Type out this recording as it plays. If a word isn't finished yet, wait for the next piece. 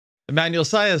Emmanuel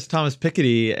Saez, Thomas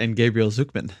Piketty, and Gabriel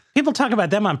Zucman. People talk about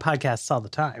them on podcasts all the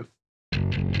time.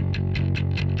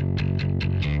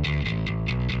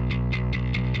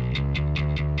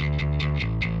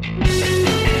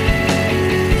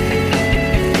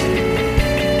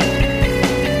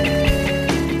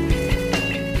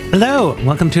 Hello, and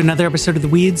welcome to another episode of The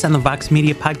Weeds on the Vox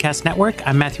Media Podcast Network.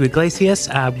 I'm Matthew Iglesias.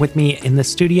 With me in the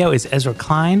studio is Ezra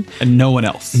Klein. And no one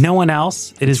else. No one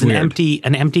else. It is an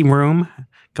empty room,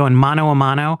 going mano a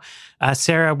mano.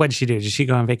 Sarah, what did she do? Did she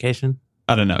go on vacation?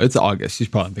 I don't know. It's August. She's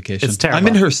probably on vacation. It's terrible. I'm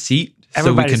in her seat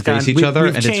so we can face each other,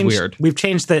 and it's weird. We've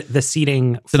changed the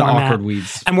seating It's format. an awkward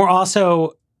Weeds. And we're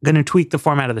also going to tweak the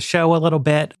format of the show a little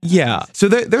bit. Yeah. So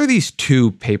there are these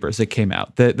two papers that came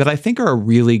out that I think are a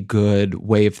really good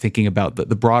way of thinking about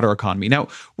the broader economy. Now,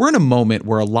 we're in a moment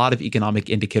where a lot of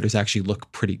economic indicators actually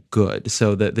look pretty good.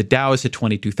 So the Dow is at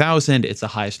 22,000. It's the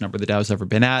highest number the Dow has ever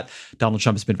been at. Donald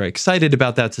Trump has been very excited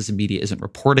about that, says the media isn't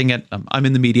reporting it. I'm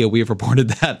in the media. We have reported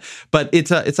that. But it's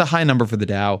a high number for the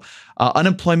Dow.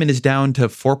 Unemployment is down to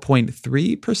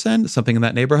 4.3%, something in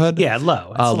that neighborhood. Yeah,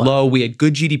 low. Low. We had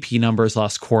good GDP numbers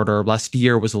last quarter. Last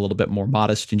year was a little bit more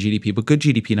modest in GDP, but good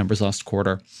GDP numbers last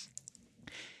quarter.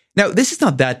 Now, this is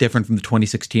not that different from the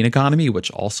 2016 economy, which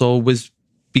also was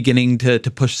beginning to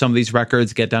push some of these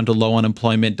records, get down to low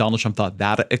unemployment. Donald Trump thought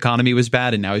that economy was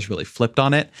bad, and now he's really flipped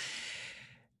on it.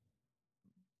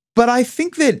 But I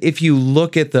think that if you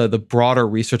look at the broader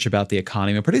research about the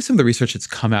economy, and particularly some of the research that's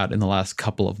come out in the last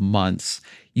couple of months,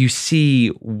 you see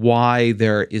why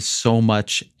there is so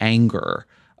much anger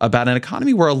about an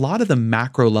economy where a lot of the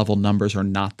macro level numbers are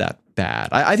not that bad.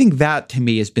 I think that, to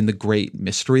me, has been the great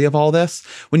mystery of all this.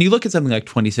 When you look at something like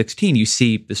 2016, you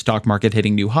see the stock market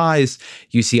hitting new highs.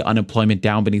 You see unemployment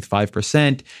down beneath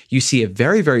 5%. You see a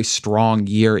very, very strong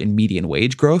year in median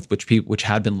wage growth, which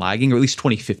had been lagging, or at least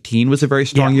 2015 was a very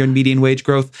strong year in median wage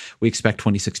growth. We expect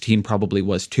 2016 probably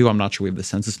was too. I'm not sure we have the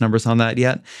census numbers on that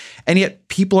yet. And yet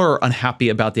people are unhappy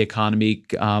about the economy.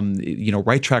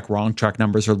 Right track, wrong track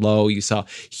numbers are low. You saw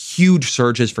huge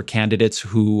surges for candidates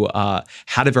who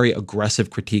had a very aggressive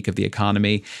critique of the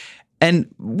economy. And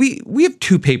we have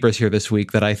two papers here this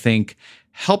week that I think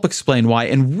help explain why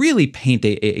and really paint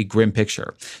a grim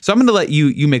picture. So I'm going to let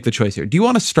you make the choice here. Do you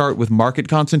want to start with market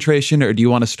concentration, or do you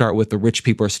want to start with the rich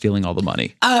people are stealing all the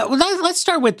money? Let's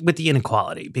start with the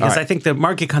inequality, because I think the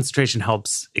market concentration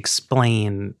helps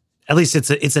explain. At least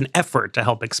it's an effort to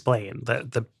help explain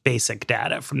the basic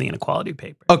data from the inequality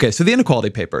paper. Okay, so the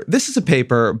inequality paper. This is a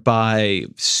paper by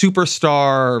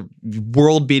superstar,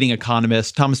 world-beating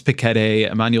economists Thomas Piketty,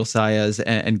 Emmanuel Saez,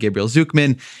 and Gabriel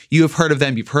Zucman. You have heard of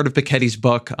them. You've heard of Piketty's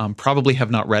book. Probably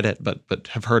have not read it, but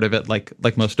have heard of it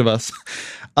like most of us.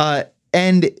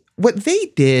 And what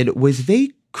they did was they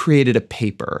created a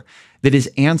paper that is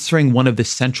answering one of the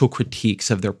central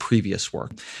critiques of their previous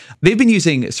work. They've been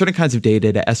using certain kinds of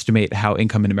data to estimate how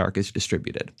income in America is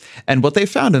distributed. And what they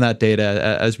found in that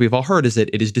data, as we've all heard, is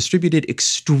that it is distributed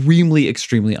extremely,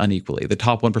 extremely unequally. The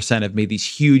top 1% have made these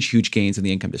huge, huge gains in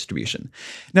the income distribution.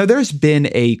 Now, there's been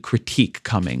a critique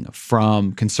coming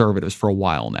from conservatives for a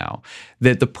while now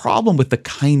that the problem with the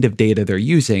kind of data they're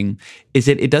using is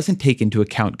that it doesn't take into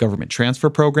account government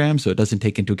transfer programs, so it doesn't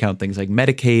take into account things like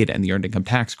Medicaid and the Earned Income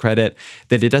Tax Credit,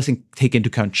 that it doesn't take into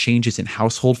account changes in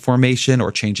household formation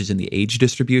or changes in the age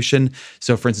distribution.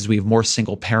 So, for instance, we have more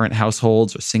single-parent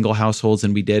households or single households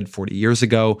than we did 40 years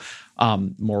ago.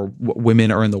 More women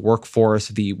are in the workforce.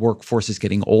 The workforce is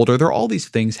getting older. There are all these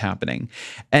things happening.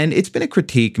 And it's been a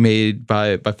critique made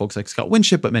by folks like Scott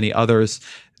Winship, but many others,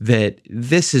 that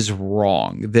this is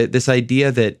wrong, that this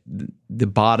idea that the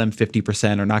bottom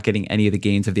 50% are not getting any of the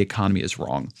gains of the economy is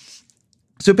wrong.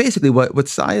 So basically what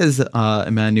Saez,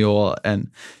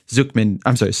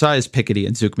 Piketty,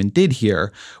 and Zucman did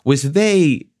here was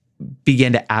they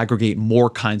began to aggregate more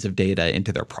kinds of data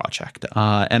into their project.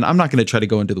 And I'm not going to try to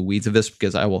go into the weeds of this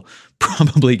because I will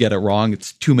probably get it wrong.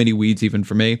 It's too many weeds even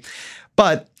for me.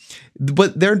 But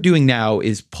what they're doing now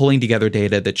is pulling together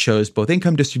data that shows both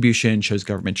income distribution, shows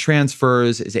government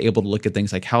transfers, is able to look at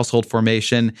things like household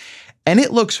formation. And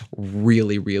it looks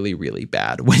really, really, really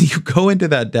bad. When you go into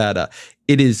that data,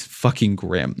 it is fucking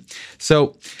grim.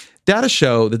 So data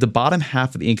show that the bottom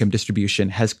half of the income distribution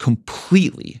has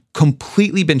completely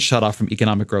been shut off from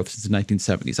economic growth since the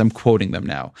 1970s. I'm quoting them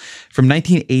now. From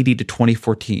 1980 to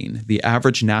 2014, the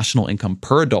average national income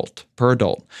per adult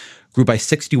grew by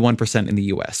 61% in the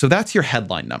US. So that's your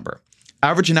headline number.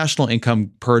 Average national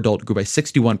income per adult grew by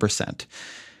 61%.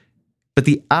 But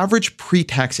the average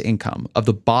pre-tax income of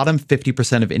the bottom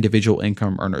 50% of individual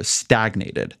income earners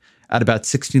stagnated at about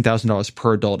 $16,000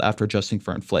 per adult after adjusting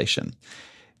for inflation.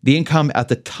 The income at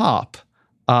the top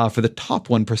for the top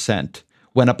 1%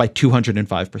 went up by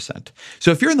 205%.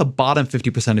 So if you're in the bottom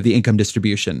 50% of the income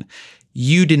distribution,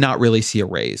 you did not really see a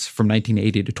raise from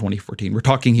 1980 to 2014. We're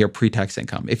talking here pre-tax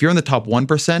income. If you're in the top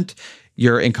 1%,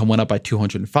 your income went up by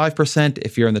 205%.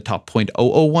 If you're in the top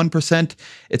 0.001%,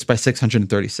 it's by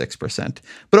 636%.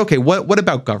 But okay, what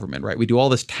about government, right? We do all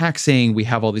this taxing, we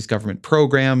have all these government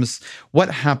programs.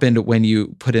 What happened when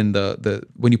you put in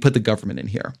when you put the government in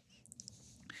here?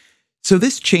 So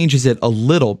this changes it a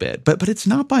little bit, but it's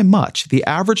not by much. The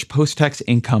average post-tax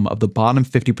income of the bottom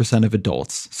 50% of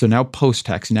adults, so now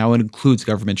post-tax, now it includes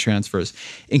government transfers,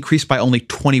 increased by only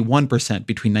 21%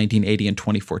 between 1980 and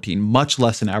 2014, much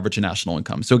less than average national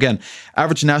income. So again,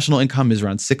 average national income is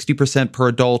around 60% per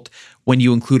adult. When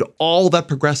you include all that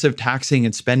progressive taxing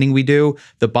and spending we do,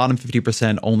 the bottom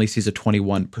 50% only sees a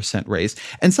 21% raise.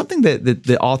 And something that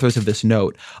the authors of this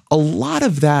note, a lot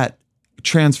of that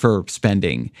transfer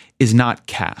spending is not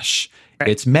cash. Right.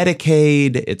 It's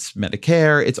Medicaid, it's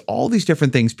Medicare, it's all these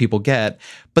different things people get,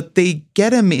 but they get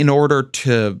them in order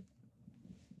to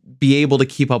be able to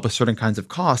keep up with certain kinds of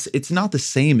costs. It's not the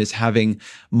same as having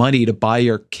money to buy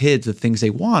your kids the things they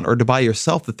want or to buy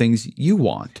yourself the things you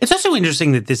want. It's also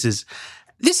interesting that this is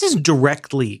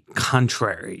directly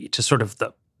contrary to sort of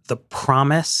the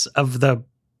promise of the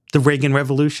Reagan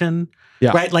Revolution.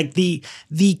 Yeah. Right? Like the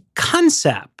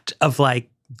concept of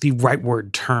like the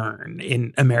rightward turn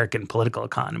in American political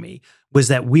economy was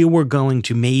that we were going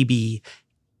to maybe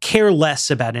care less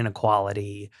about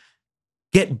inequality,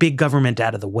 get big government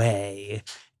out of the way,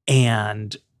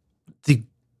 and the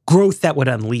growth that would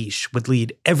unleash would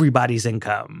lead everybody's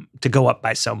income to go up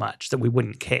by so much that we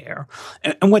wouldn't care.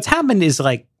 And what's happened is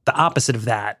like the opposite of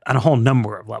that on a whole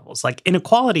number of levels. Like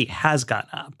inequality has gone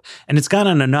up, and it's gone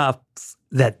up enough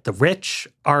that the rich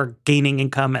are gaining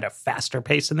income at a faster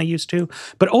pace than they used to,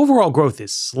 but overall growth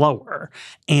is slower.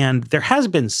 And there has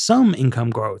been some income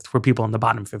growth for people in the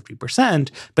bottom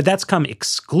 50%, but that's come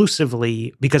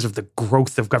exclusively because of the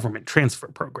growth of government transfer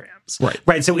programs.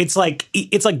 Right. So it's like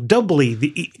doubly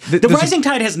the rising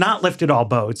tide has not lifted all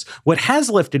boats. What has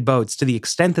lifted boats to the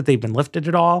extent that they've been lifted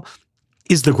at all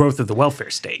is the growth of the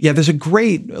welfare state. Yeah, there's a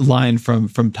great line from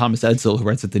Thomas Edsall, who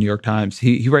writes at the New York Times.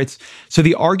 He writes, so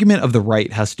the argument of the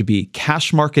right has to be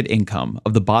cash market income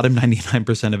of the bottom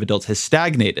 99% of adults has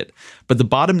stagnated, but the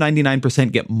bottom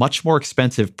 99% get much more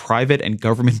expensive private and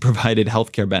government-provided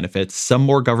healthcare benefits, some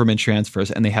more government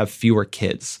transfers, and they have fewer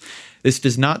kids. This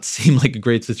does not seem like a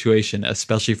great situation,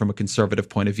 especially from a conservative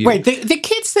point of view. Right. The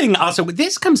kids thing also,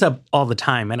 this comes up all the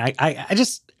time, and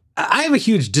I have a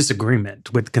huge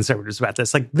disagreement with conservatives about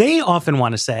this. Like, they often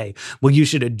want to say, well, you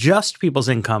should adjust people's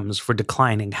incomes for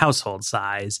declining household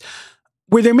size,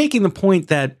 where they're making the point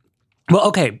that, well,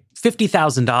 okay,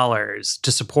 $50,000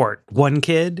 to support one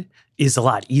kid is a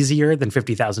lot easier than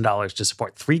 $50,000 to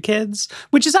support three kids,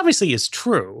 which obviously is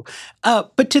true.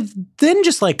 But to then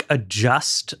just like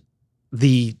adjust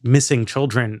the missing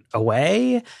children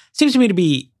away seems to me to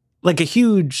be like a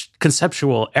huge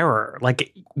conceptual error.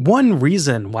 Like, one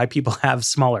reason why people have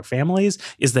smaller families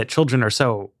is that children are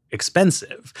so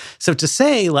expensive. So to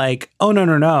say like, oh,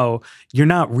 no, you're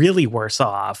not really worse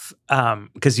off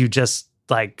because you just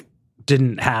like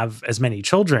didn't have as many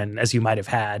children as you might have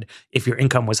had if your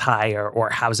income was higher or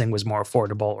housing was more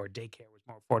affordable or daycare was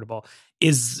more affordable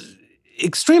is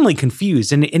extremely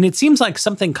confused. And it seems like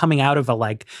something coming out of a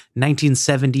like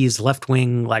 1970s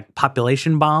left-wing like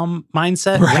population bomb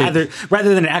mindset, right, rather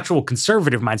than an actual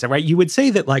conservative mindset, right? You would say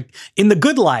that like in the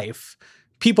good life,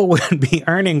 people would be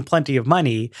earning plenty of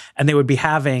money and they would be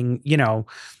having, you know,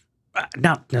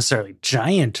 not necessarily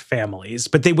giant families,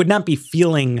 but they would not be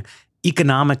feeling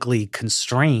economically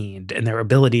constrained in their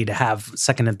ability to have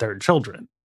second and third children.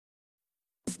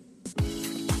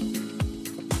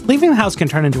 Leaving the house can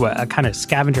turn into a kind of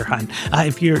scavenger hunt.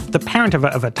 If you're the parent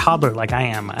of a toddler like I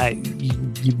am,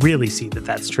 you really see that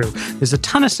that's true. There's a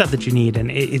ton of stuff that you need,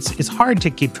 and it's hard to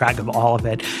keep track of all of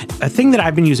it. A thing that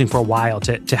I've been using for a while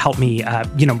to help me,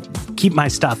 keep my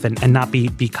stuff and not be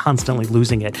constantly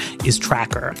losing it is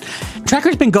Tracker.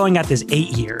 Tracker's been going at this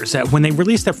 8 years. When they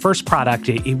released their first product,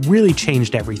 it really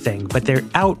changed everything. But they're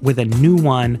out with a new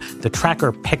one, the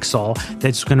Tracker Pixel,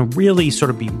 that's going to really sort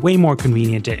of be way more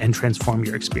convenient and transform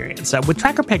your experience. With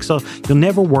Tracker Pixel, you'll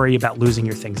never worry about losing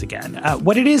your things again.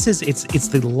 What it is it's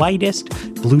the lightest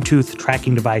Bluetooth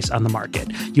tracking device on the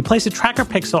market. You place a Tracker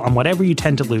Pixel on whatever you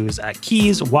tend to lose,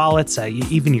 keys, wallets,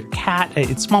 even your cat.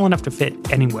 It's small enough to fit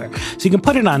anywhere. So you can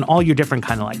put it on all your different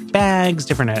kind of like bags,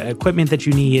 different equipment that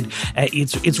you need.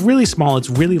 It's really small. It's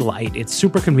really light. It's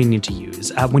super convenient to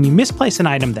use. When you misplace an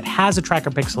item that has a Tracker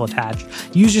Pixel attached,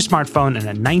 use your smartphone and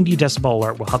a 90 decibel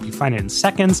alert will help you find it in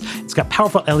seconds. It's got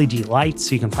powerful LED lights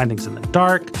so you can find things in the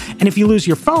dark. And if you lose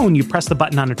your phone, you press the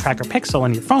button on a Tracker Pixel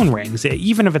and your phone rings,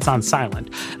 even if it's on silent.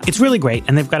 It's really great,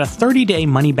 and they've got a 30-day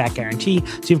money-back guarantee,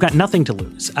 so you've got nothing to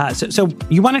lose. So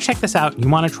you want to check this out. You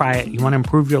want to try it. You want to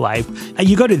improve your life.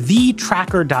 You go to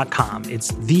thetracker.com.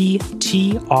 It's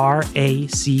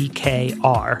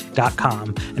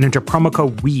thetrackr.com and enter promo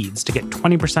code WEEDS to get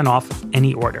 20% off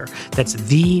any order. That's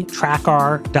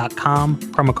thetracker.com,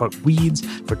 promo code WEEDS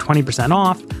for 20%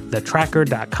 off.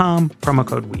 Thetracker.com, promo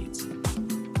code WEEDS.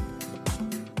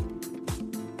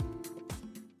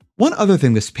 One other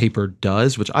thing this paper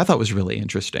does, which I thought was really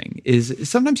interesting, is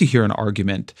sometimes you hear an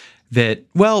argument that,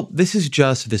 well, this is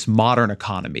just this modern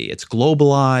economy. It's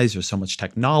globalized. There's so much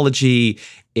technology.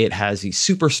 It has these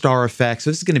superstar effects. So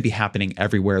this is going to be happening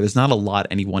everywhere. There's not a lot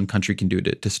any one country can do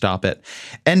to stop it.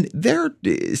 And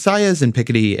Saez and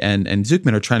Piketty and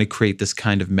Zucman are trying to create this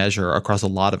kind of measure across a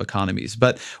lot of economies.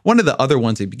 But one of the other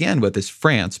ones they began with is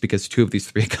France, because two of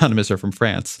these three economists are from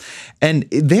France. And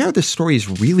there, the story is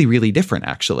really, really different,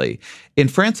 actually. In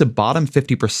France, the bottom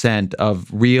 50% of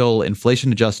real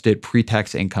inflation-adjusted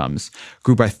pre-tax incomes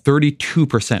grew by 32%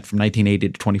 from 1980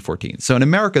 to 2014. So in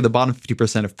America, the bottom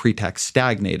 50% of pre-tax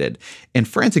stagnated. In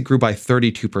France, it grew by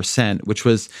 32%, which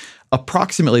was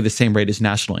approximately the same rate as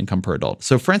national income per adult.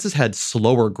 So France has had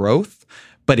slower growth,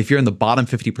 but if you're in the bottom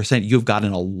 50%, you've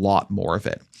gotten a lot more of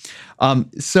it.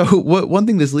 So one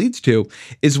thing this leads to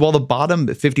is while the bottom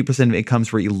 50% of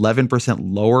incomes were 11%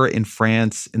 lower in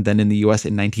France than in the US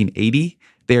in 1980,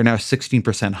 they are now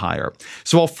 16% higher.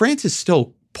 So while France is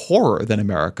still poorer than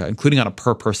America, including on a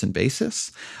per person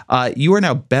basis, you are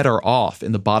now better off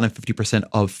in the bottom 50%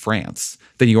 of France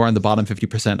than you are in the bottom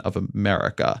 50% of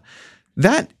America.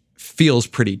 That feels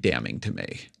pretty damning to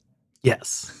me.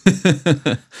 Yes.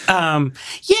 Yeah,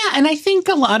 and I think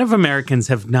a lot of Americans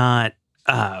have not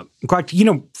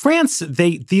France,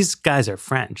 these guys are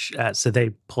French, so they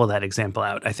pull that example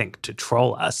out, I think, to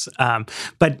troll us.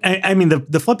 But I mean,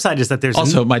 the flip side is that there's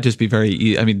also it might just be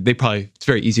very. I mean, it's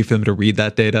very easy for them to read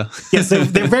that data. Yes, they're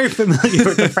very familiar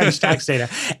with the French tax data.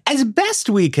 As best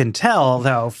we can tell,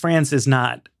 though, France is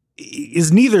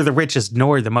neither the richest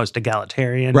nor the most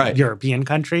egalitarian European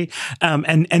country,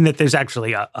 and that there's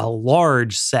actually a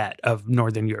large set of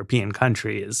Northern European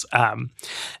countries,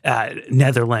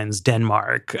 Netherlands,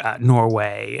 Denmark,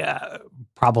 Norway,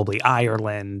 probably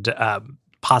Ireland,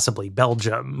 possibly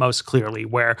Belgium, most clearly,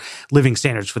 where living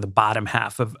standards for the bottom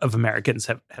half of Americans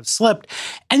have slipped.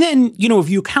 And then, if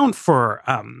you account for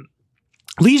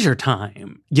leisure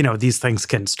time, these things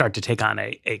can start to take on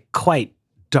a quite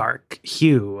dark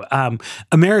hue.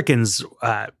 Americans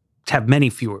have many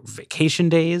fewer vacation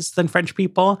days than French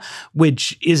people,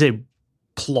 which is a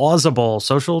plausible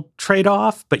social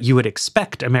trade-off, but you would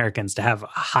expect Americans to have a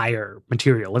higher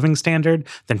material living standard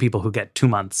than people who get 2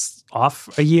 months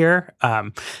off a year.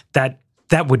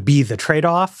 That would be the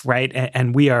trade-off, right?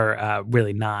 And we are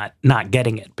really not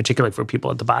getting it, particularly for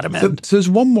people at the bottom end. So there's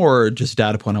one more just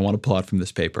data point I want to pull out from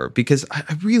this paper, because I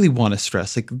really want to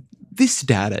stress, this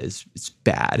data is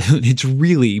bad. It's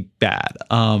really bad.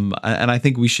 And I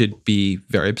think we should be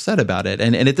very upset about it.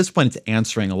 And at this point, it's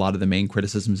answering a lot of the main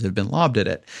criticisms that have been lobbed at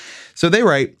it. So they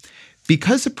write,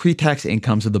 because the pre-tax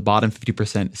incomes of the bottom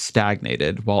 50%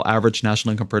 stagnated while average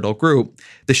national income per adult grew,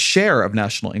 the share of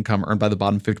national income earned by the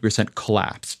bottom 50%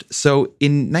 collapsed. So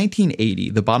in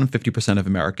 1980, the bottom 50% of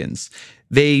Americans,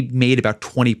 they made about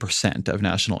 20% of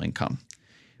national income.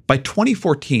 By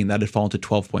 2014, that had fallen to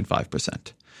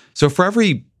 12.5%. So for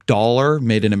every dollar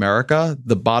made in America,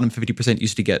 the bottom 50%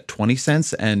 used to get 20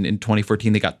 cents, and in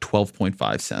 2014, they got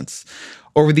 12.5 cents.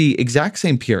 Over the exact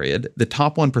same period, the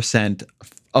top 1%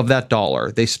 of that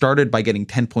dollar, they started by getting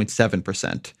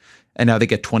 10.7%, and now they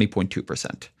get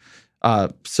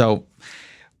 20.2%. So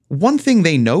one thing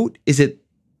they note is that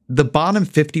the bottom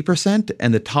 50%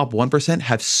 and the top 1%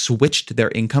 have switched their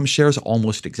income shares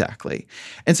almost exactly.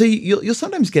 And so you'll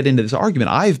sometimes get into this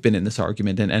argument. I've been in this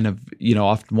argument and have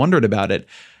often wondered about it.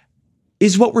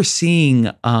 Is what we're seeing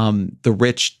the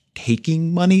rich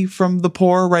taking money from the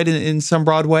poor, right, in some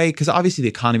broad way? Because obviously the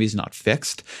economy is not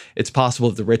fixed. It's possible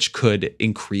that the rich could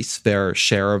increase their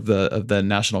share of the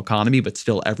national economy, but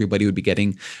still everybody would be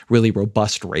getting really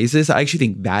robust raises. I actually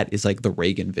think that is like the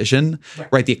Reagan vision,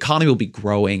 right? The economy will be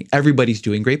growing. Everybody's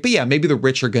doing great. But yeah, maybe the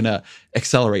rich are going to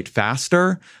accelerate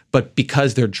faster. But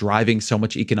because they're driving so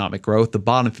much economic growth, the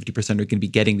bottom 50% are going to be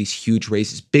getting these huge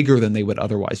raises, bigger than they would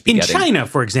otherwise be getting. In China,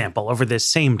 for example, over this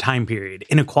same time period,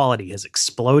 inequality has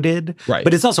exploded. Right.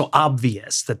 But it's also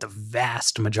obvious that the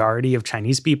vast majority of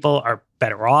Chinese people are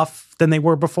better off than they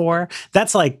were before.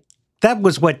 That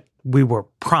was what we were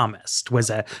promised was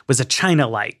a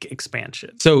China-like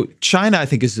expansion. So China, I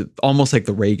think, is almost like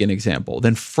the Reagan example.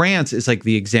 Then France is like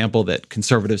the example that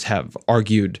conservatives have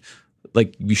argued,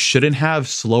 like you shouldn't have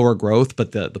slower growth,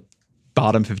 but the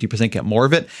bottom 50% get more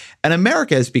of it. And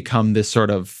America has become this sort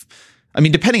of, I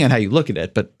mean, depending on how you look at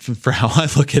it, but for how I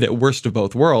look at it, worst of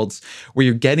both worlds, where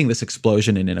you're getting this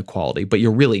explosion in inequality, but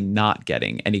you're really not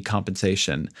getting any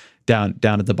compensation down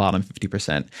at the bottom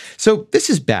 50%. So this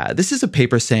is bad. This is a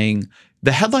paper saying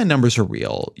the headline numbers are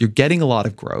real. You're getting a lot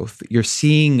of growth. You're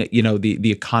seeing,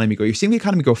 the economy grow. You're seeing the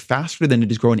economy grow faster than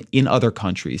it is growing in other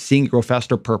countries, seeing it grow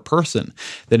faster per person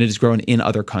than it is growing in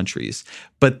other countries.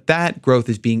 But that growth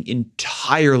is being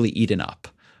entirely eaten up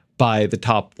by the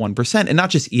top 1%, and not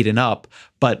just eaten up,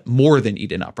 but more than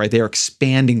eaten up, right? They are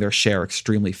expanding their share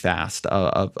extremely fast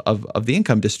of the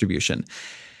income distribution.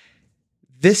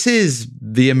 This is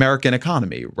the American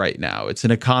economy right now. It's an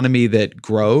economy that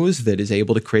grows, that is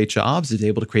able to create jobs, is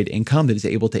able to create income, that is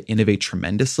able to innovate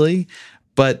tremendously,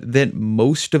 but that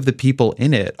most of the people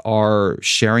in it are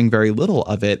sharing very little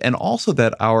of it, and also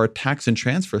that our tax and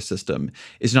transfer system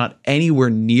is not anywhere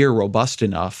near robust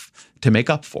enough to make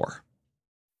up for.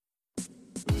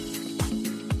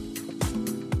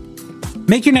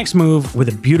 Make your next move with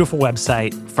a beautiful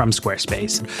website from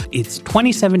Squarespace. It's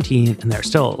 2017, and there's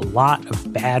still a lot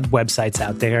of bad websites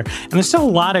out there. And there's still a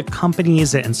lot of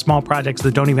companies and small projects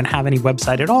that don't even have any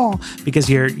website at all because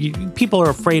people are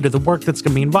afraid of the work that's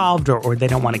going to be involved or they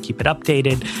don't want to keep it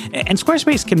updated. And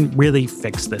Squarespace can really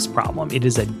fix this problem. It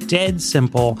is a dead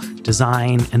simple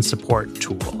design and support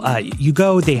tool.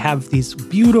 They have these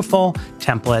beautiful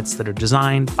templates that are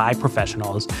designed by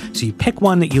professionals. So you pick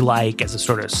one that you like as a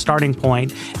sort of starting point.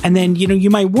 And then,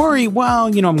 you might worry, well,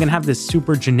 I'm going to have this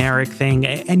super generic thing,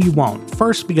 and you won't.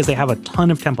 First, because they have a ton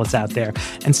of templates out there.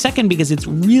 And second, because it's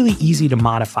really easy to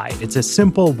modify it. It's a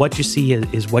simple, what you see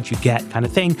is what you get kind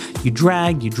of thing. You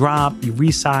drag, you drop, you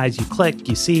resize, you click,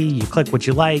 you see, you click what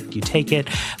you like, you take it.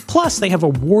 Plus, they have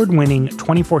award-winning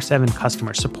 24/7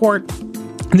 customer support.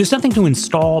 And there's nothing to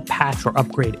install, patch, or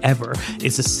upgrade ever.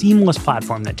 It's a seamless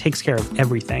platform that takes care of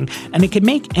everything, and it can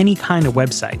make any kind of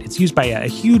website. It's used by a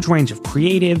huge range of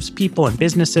creatives, people and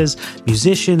businesses,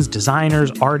 musicians,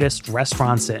 designers, artists,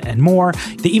 restaurants, and more.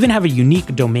 They even have a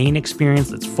unique domain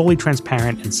experience that's fully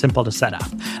transparent and simple to set up.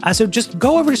 So just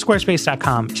go over to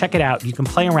squarespace.com, check it out. You can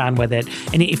play around with it.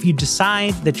 And if you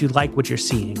decide that you like what you're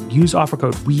seeing, use offer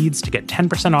code WEEDS to get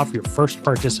 10% off your first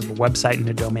purchase of a website and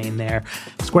a domain there.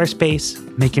 Squarespace,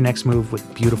 make your next move with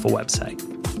a beautiful website.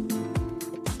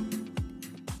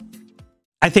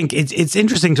 I think it's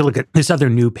interesting to look at this other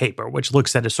new paper, which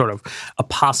looks at a sort of a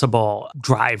possible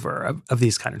driver of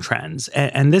these kind of trends.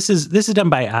 And this is done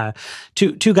by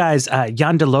two guys,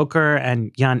 Jan de Loker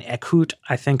and Jan Eckhout,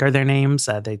 I think are their names.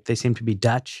 They seem to be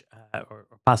Dutch or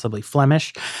possibly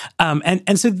Flemish.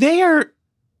 And so they are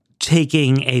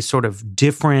taking a sort of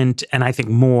different and I think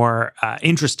more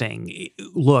interesting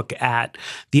look at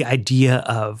the idea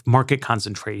of market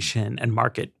concentration and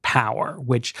market power,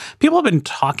 which people have been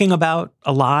talking about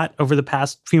a lot over the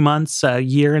past few months,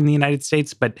 year in the United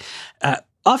States, but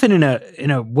often in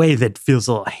a way that feels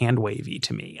a little hand-wavy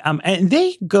to me. And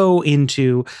they go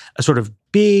into a sort of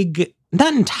big,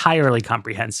 not entirely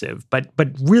comprehensive, but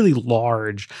really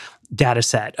large data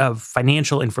set of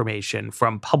financial information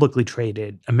from publicly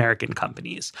traded American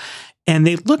companies. And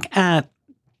they look at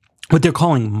what they're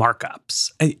calling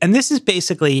markups. And this is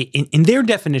basically, in their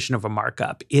definition of a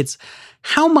markup, it's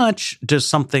how much does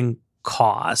something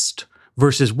cost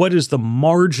versus what is the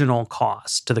marginal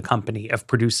cost to the company of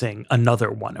producing another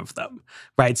one of them,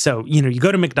 right? So, you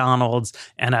go to McDonald's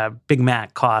and a Big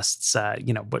Mac costs,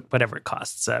 whatever it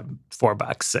costs,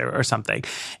 $4 or something.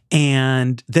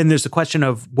 And then there's the question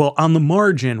of, well, on the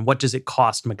margin, what does it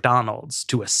cost McDonald's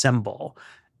to assemble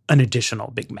an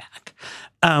additional Big Mac?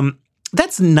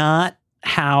 That's not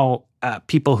how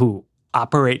people who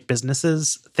operate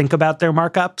businesses think about their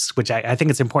markups, which I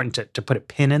think it's important to put a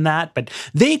pin in that. But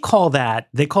they call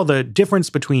the difference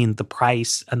between the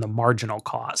price and the marginal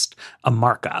cost a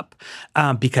markup.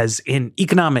 Because in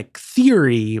economic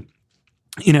theory,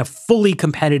 in a fully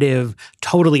competitive,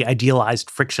 totally idealized,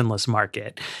 frictionless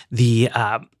market, the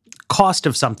cost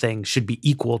of something should be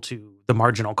equal to the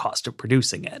marginal cost of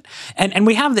producing it. And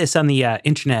we have this on the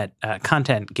internet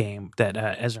content game that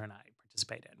Ezra and I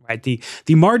participate in, right?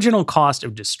 The marginal cost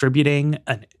of distributing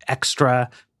an extra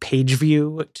page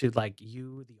view to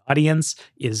you, the audience,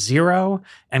 is zero.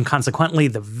 And consequently,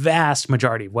 the vast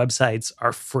majority of websites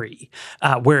are free.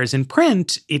 Whereas in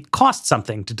print, it costs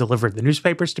something to deliver the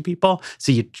newspapers to people.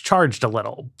 So you charged a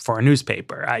little for a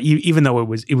newspaper, even though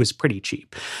it was pretty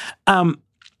cheap.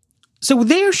 So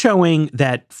they're showing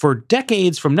that for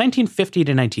decades, from 1950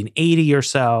 to 1980 or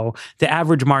so, the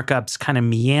average markups kind of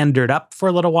meandered up for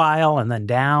a little while and then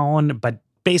down, but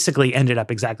basically ended up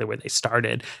exactly where they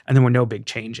started, and there were no big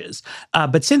changes.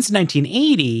 But since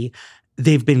 1980,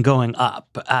 they've been going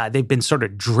up. They've been sort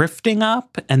of drifting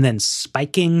up and then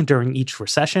spiking during each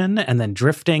recession, and then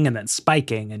drifting and then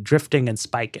spiking and drifting and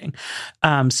spiking.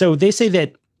 So they say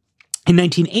that in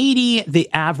 1980, the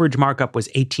average markup was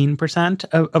 18%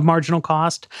 of marginal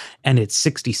cost, and it's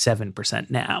 67%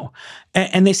 now.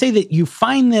 And they say that you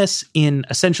find this in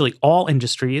essentially all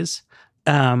industries,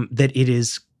 that it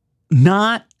is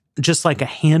not just like a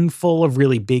handful of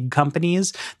really big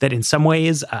companies, that in some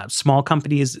ways small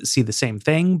companies see the same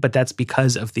thing, but that's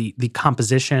because of the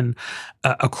composition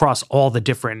across all the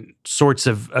different sorts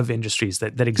of industries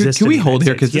that exist. Can we hold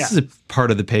here? Because this is a part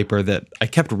of the paper that I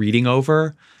kept reading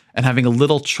over and having a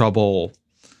little trouble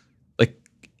like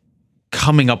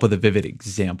coming up with a vivid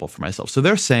example for myself. So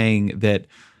they're saying that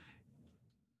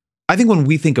I think when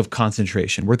we think of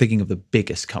concentration, we're thinking of the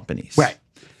biggest companies. Right.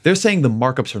 They're saying the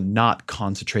markups are not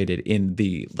concentrated in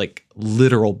the like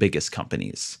literal biggest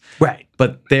companies. Right.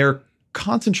 But they're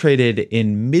concentrated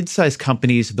in mid-sized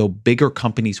companies, though bigger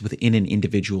companies within an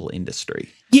individual industry.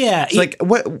 Yeah. It's like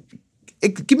what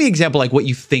give me an example like what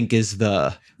you think is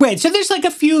the Right. So there's like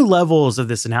a few levels of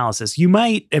this analysis. You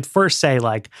might at first say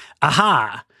like,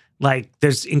 aha, like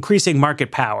there's increasing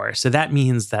market power. So that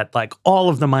means that like all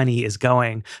of the money is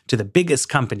going to the biggest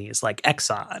companies like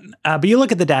Exxon. But you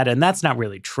look at the data and that's not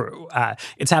really true.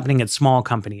 It's happening at small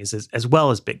companies as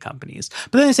well as big companies.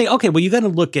 But then they say, okay, well, you got to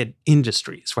look at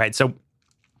industries, right? So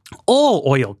all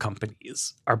oil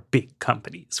companies are big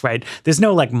companies, right? There's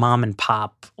no like mom and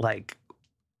pop, like,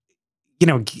 you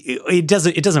know, it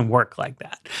doesn't work like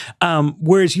that.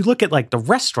 Whereas you look at like the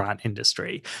restaurant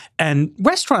industry, and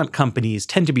restaurant companies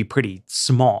tend to be pretty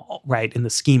small, right, in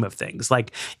the scheme of things. Like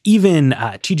even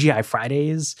TGI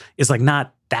Fridays is like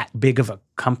not that big of a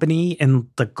company in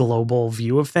the global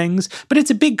view of things, but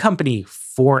it's a big company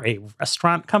for a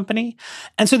restaurant company.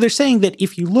 And so they're saying that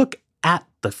if you look at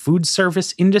the food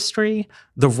service industry,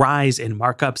 the rise in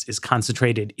markups is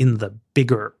concentrated in the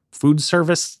bigger food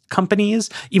service companies,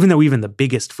 even though even the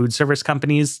biggest food service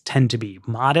companies tend to be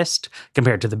modest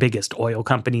compared to the biggest oil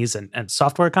companies and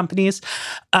software companies.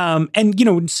 And, you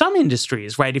know, in some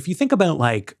industries, right, if you think about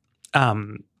like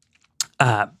things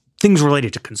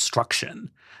related to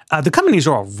construction, the companies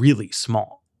are all really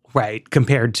small, right,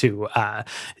 compared to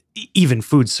even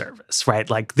food service, right?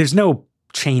 Like there's no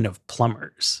chain of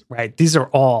plumbers, right? These are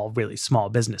all really small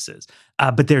businesses.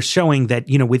 But they're showing that,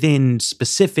 you know, within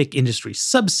specific industry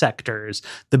subsectors,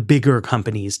 the bigger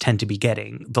companies tend to be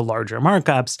getting the larger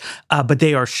markups. But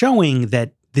they are showing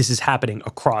that this is happening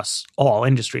across all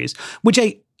industries, which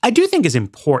I do think is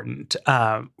important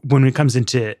when it comes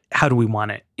into how do we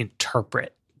want to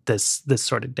interpret this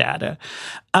sort of data.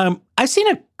 I've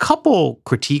seen a couple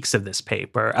critiques of this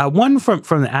paper. One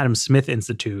from the Adam Smith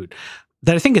Institute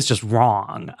that I think is just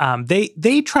wrong.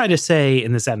 They try to say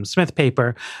in this Adam Smith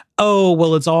paper, oh,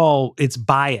 well, it's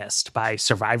biased by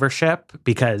survivorship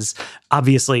because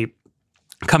obviously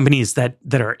companies that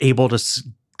are able to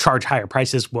charge higher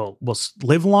prices will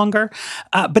live longer.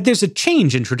 But there's a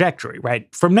change in trajectory, right?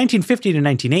 From 1950 to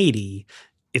 1980,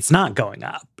 it's not going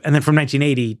up. And then from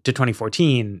 1980 to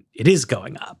 2014, it is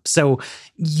going up. So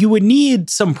you would need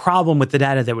some problem with the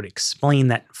data that would explain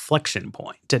that inflection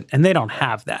point, and they don't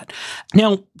have that.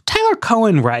 Now, Tyler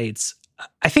Cowen writes,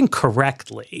 I think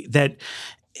correctly, that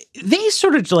they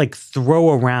sort of like throw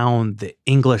around the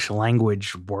English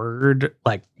language word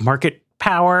like market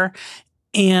power.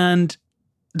 And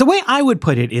the way I would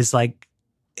put it is like,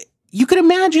 you could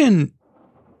imagine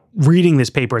reading this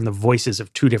paper in the voices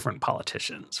of two different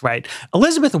politicians, right?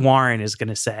 Elizabeth Warren is going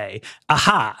to say,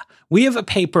 aha, we have a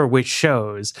paper which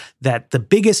shows that the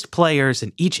biggest players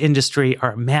in each industry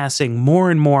are amassing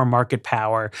more and more market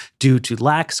power due to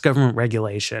lax government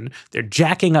regulation. They're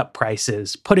jacking up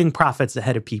prices, putting profits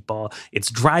ahead of people. It's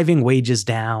driving wages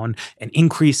down and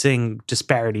increasing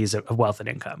disparities of wealth and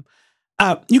income.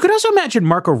 You could also imagine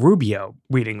Marco Rubio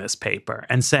reading this paper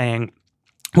and saying,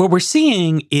 what we're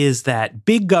seeing is that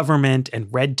big government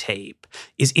and red tape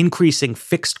is increasing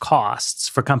fixed costs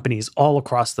for companies all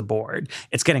across the board.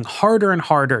 It's getting harder and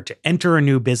harder to enter a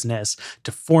new business,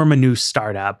 to form a new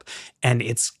startup, and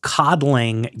it's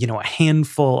coddling, you know, a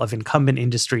handful of incumbent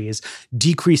industries,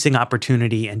 decreasing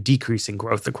opportunity and decreasing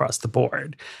growth across the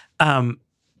board.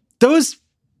 Those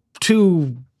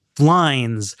two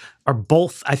lines are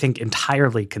both, I think,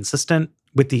 entirely consistent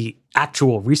with the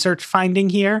actual research finding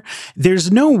here.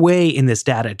 There's no way in this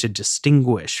data to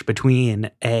distinguish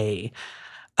between a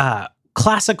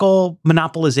classical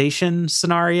monopolization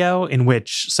scenario in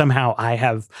which somehow I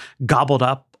have gobbled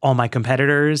up all my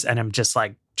competitors and I'm just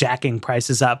like jacking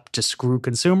prices up to screw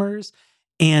consumers,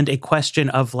 and a question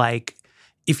of like,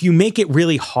 if you make it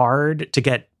really hard to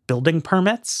get building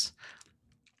permits,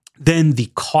 then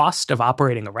the cost of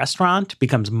operating a restaurant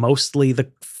becomes mostly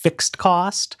the fixed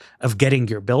cost of getting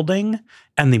your building,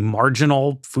 and the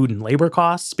marginal food and labor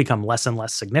costs become less and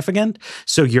less significant.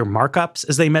 So your markups,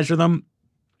 as they measure them,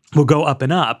 will go up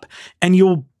and up, and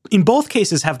you'll, in both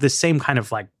cases, have the same kind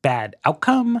of like bad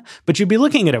outcome, but you'd be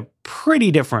looking at a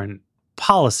pretty different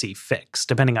policy fix,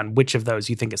 depending on which of those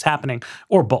you think is happening,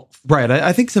 or both. Right.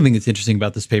 I think something that's interesting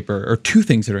about this paper, or two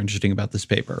things that are interesting about this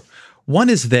paper. One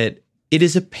is that it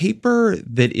is a paper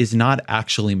that is not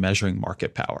actually measuring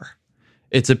market power.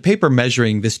 It's a paper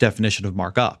measuring this definition of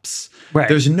markups. Right.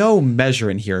 There's no measure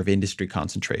in here of industry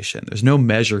concentration. There's no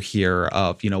measure here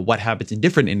of, what happens in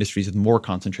different industries with more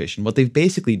concentration. What they've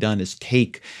basically done is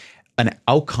take an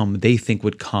outcome they think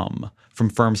would come from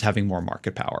firms having more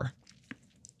market power.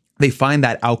 They find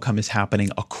that outcome is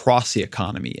happening across the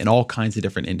economy in all kinds of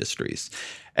different industries.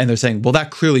 And they're saying, well,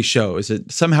 that clearly shows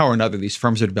that somehow or another, these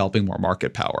firms are developing more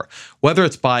market power. Whether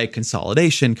it's by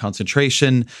consolidation,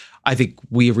 concentration, I think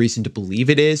we have reason to believe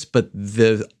it is, but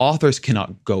the authors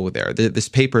cannot go there. This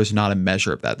paper is not a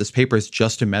measure of that. This paper is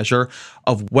just a measure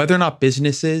of whether or not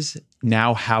businesses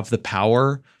now have the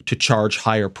power to charge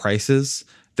higher prices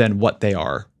than what they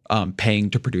are paying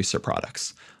to produce their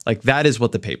products. Like, that is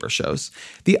what the paper shows.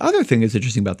 The other thing that's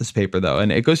interesting about this paper, though,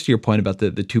 and it goes to your point about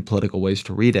the two political ways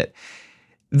to read it.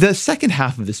 The second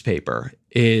half of this paper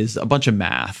is a bunch of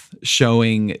math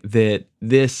showing that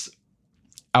this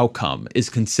outcome is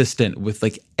consistent with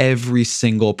like every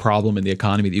single problem in the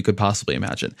economy that you could possibly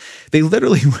imagine. They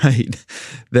literally write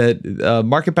that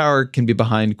market power can be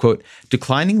behind, quote,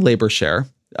 declining labor share,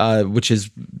 which is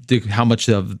how much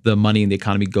of the money in the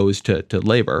economy goes to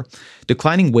labor,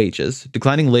 declining wages,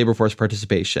 declining labor force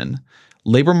participation,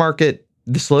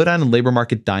 the slowdown in labor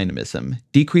market dynamism,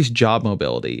 decreased job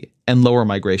mobility, and lower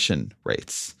migration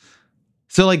rates.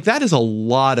 So like, that is a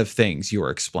lot of things you are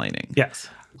explaining. Yes.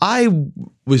 I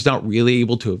was not really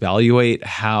able to evaluate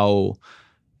how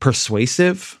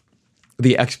persuasive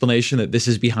the explanation that this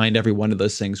is behind every one of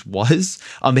those things was.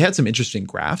 They had some interesting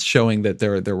graphs showing that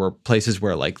there were places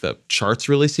where like the charts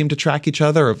really seemed to track each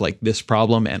other of like this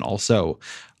problem and also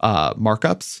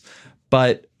markups.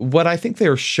 But what I think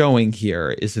they're showing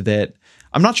here is that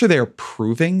I'm not sure they're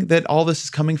proving that all this is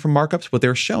coming from markups. What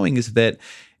they're showing is that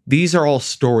these are all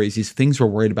stories, these things we're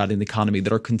worried about in the economy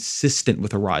that are consistent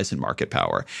with a rise in market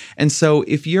power. And so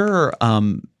if you're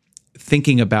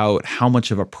thinking about how much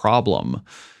of a problem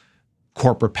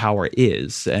corporate power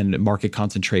is and market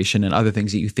concentration and other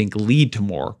things that you think lead to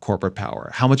more corporate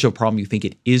power, how much of a problem you think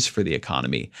it is for the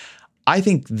economy, I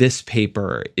think this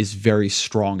paper is very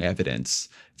strong evidence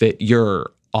that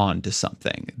you're on to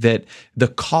something, that the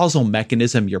causal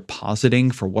mechanism you're positing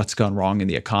for what's gone wrong in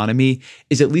the economy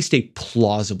is at least a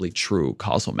plausibly true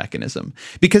causal mechanism.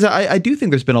 Because I do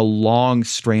think there's been a long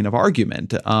strain of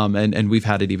argument, and we've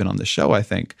had it even on the show, I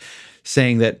think,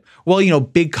 saying that, well,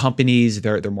 big companies,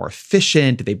 they're more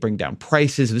efficient, they bring down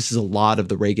prices. This is a lot of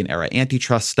the Reagan era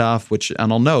antitrust stuff, which,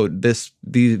 and I'll note,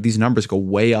 these numbers go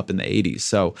way up in the 80s.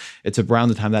 So it's around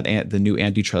the time that the new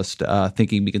antitrust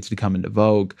thinking begins to come into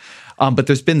vogue. But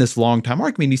there's been this long time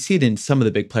argument. You see it in some of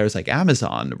the big players like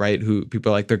Amazon, right? Who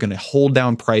people are like, they're going to hold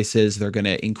down prices, they're going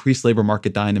to increase labor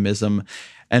market dynamism.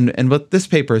 And what this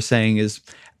paper is saying is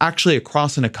actually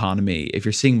across an economy, if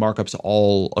you're seeing markups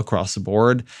all across the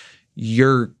board,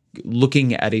 you're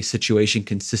looking at a situation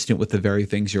consistent with the very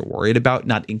things you're worried about,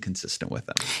 not inconsistent with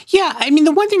them. Yeah. I mean,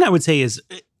 the one thing I would say is,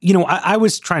 I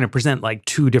was trying to present like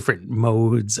two different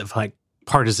modes of like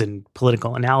partisan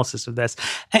political analysis of this.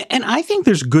 And I think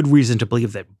there's good reason to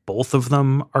believe that both of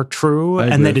them are true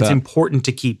and that it's important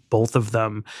to keep both of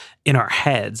them in our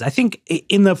heads. I think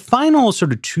in the final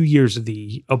sort of 2 years of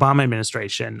the Obama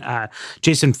administration,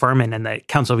 Jason Furman and the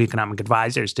Council of Economic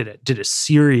Advisors did a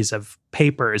series of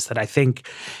papers that I think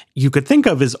you could think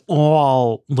of as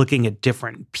all looking at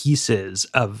different pieces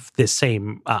of this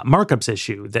same markups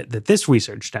issue that this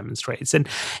research demonstrates. And,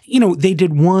 they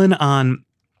did one on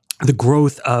the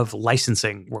growth of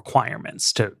licensing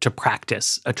requirements to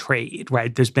practice a trade,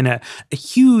 right? There's been a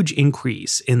huge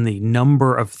increase in the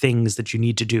number of things that you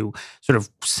need to do, sort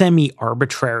of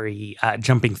semi-arbitrary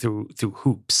jumping through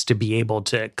hoops to be able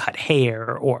to cut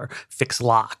hair or fix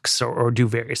locks or do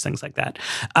various things like that.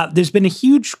 There's been a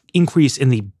huge increase in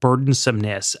the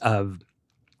burdensomeness of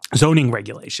zoning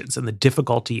regulations and the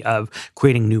difficulty of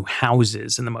creating new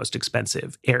houses in the most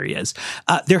expensive areas.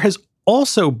 There has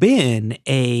also been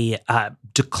a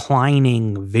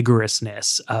declining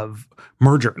vigorousness of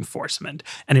merger enforcement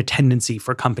and a tendency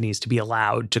for companies to be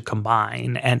allowed to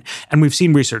combine. And we've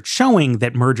seen research showing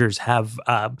that mergers have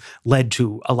led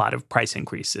to a lot of price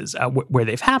increases where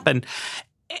they've happened.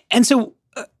 And so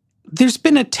there's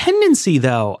been a tendency,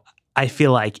 though, I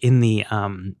feel like in the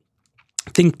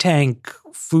think tank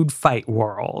food fight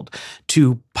world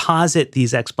to posit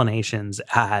these explanations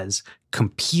as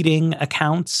competing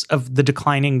accounts of the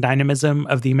declining dynamism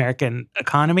of the American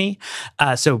economy.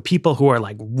 So people who are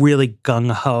like really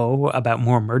gung-ho about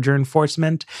more merger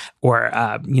enforcement or,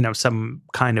 some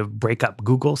kind of breakup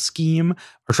Google scheme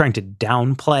are trying to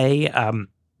downplay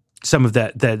some of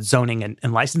the zoning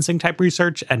and licensing type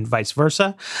research and vice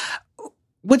versa.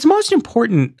 What's most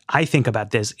important, I think,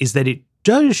 about this is that it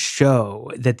does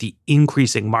show that the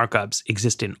increasing markups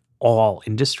exist in all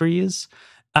industries,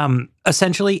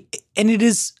 essentially. And it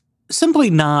is simply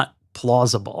not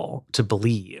plausible to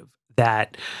believe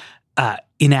that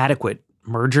inadequate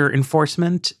merger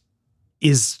enforcement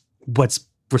is what's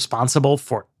responsible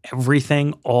for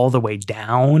everything all the way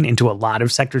down into a lot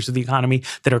of sectors of the economy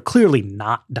that are clearly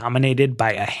not dominated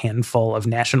by a handful of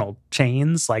national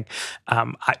chains. Like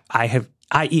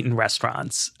I eat in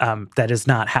restaurants. That is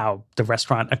not how the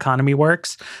restaurant economy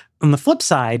works. On the flip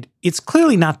side, it's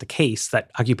clearly not the case that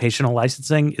occupational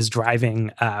licensing is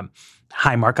driving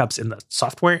high markups in the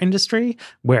software industry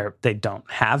where they don't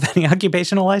have any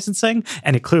occupational licensing,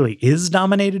 and it clearly is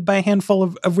dominated by a handful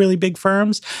of really big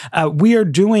firms. We are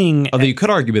doing— Although you could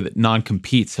argue that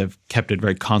non-competes have kept it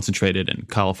very concentrated in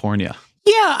California.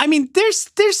 Yeah, I mean,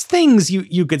 there's things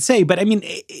you could say, but I mean,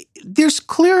 there's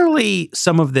clearly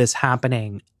some of this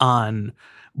happening on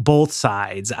both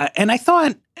sides. And I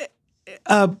thought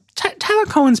Tyler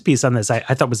Cohen's piece on this, I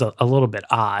thought was a little bit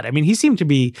odd. I mean, he seemed to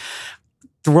be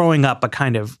throwing up a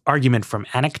kind of argument from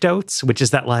anecdotes, which is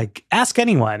that, like, ask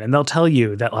anyone and they'll tell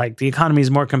you that, like, the economy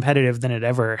is more competitive than it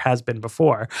ever has been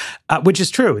before, which is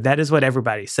true. That is what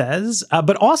everybody says.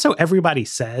 But also everybody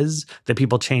says that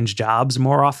people change jobs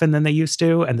more often than they used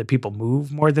to, and that people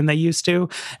move more than they used to,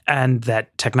 and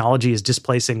that technology is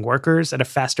displacing workers at a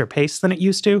faster pace than it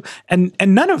used to. And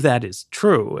none of that is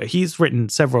true. He's written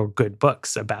several good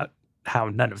books about how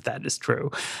none of that is true.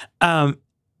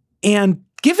 And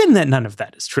given that none of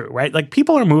that is true, right? Like,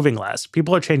 people are moving less,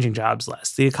 people are changing jobs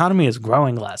less, the economy is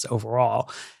growing less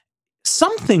overall.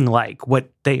 Something like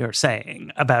what they are saying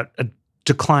about a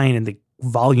decline in the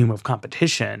volume of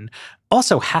competition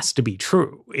also has to be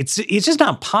true. It's just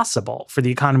not possible for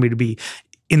the economy to be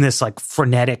in this like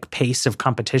frenetic pace of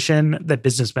competition that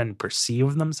businessmen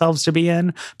perceive themselves to be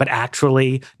in, but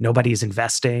actually nobody's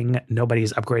investing,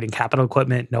 nobody's upgrading capital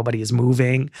equipment, nobody is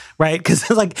moving, right? Because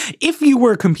like, if you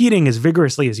were competing as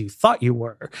vigorously as you thought you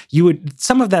were,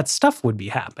 some of that stuff would be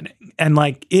happening. And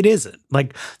like, it isn't.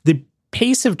 Like, the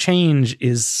pace of change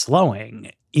is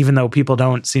slowing, even though people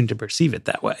don't seem to perceive it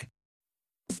that way.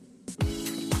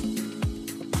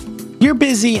 You're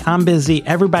busy, I'm busy,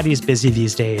 everybody's busy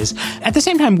these days. At the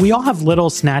same time, we all have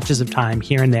little snatches of time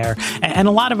here and there. And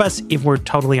a lot of us, if we're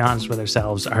totally honest with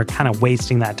ourselves, are kind of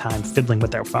wasting that time fiddling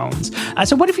with our phones.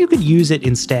 So what if you could use it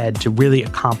instead to really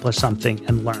accomplish something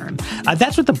and learn?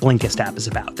 That's what the Blinkist app is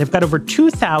about. They've got over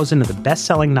 2,000 of the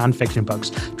best-selling nonfiction books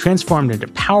transformed into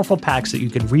powerful packs that you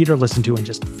can read or listen to in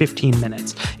just 15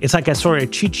 minutes. It's like a sort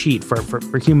of cheat sheet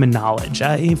for human knowledge.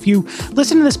 If you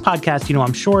listen to this podcast,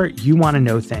 I'm sure you want to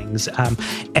know things.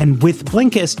 And with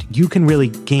Blinkist, you can really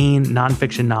gain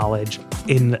nonfiction knowledge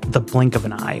in the blink of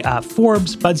an eye.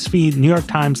 Forbes, BuzzFeed, New York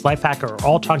Times, Lifehacker are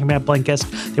all talking about Blinkist.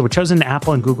 They were chosen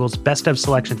Apple and Google's best of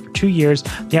selection for 2 years.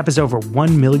 The app has over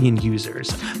 1 million users.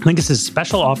 Blinkist is a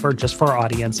special offer just for our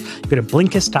audience. Go to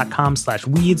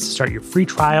Blinkist.com/weeds to start your free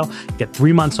trial. Get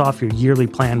 3 months off your yearly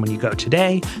plan when you go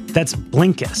today. That's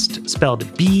Blinkist, spelled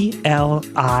BLINKIST.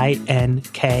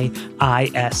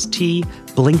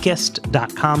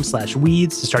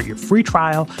 Blinkist.com/weeds to start your free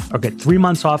trial or get 3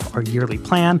 months off our yearly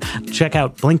plan. Check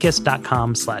out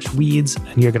Blinkist.com/weeds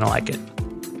and you're going to like it.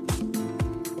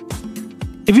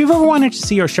 If you've ever wanted to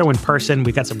see our show in person,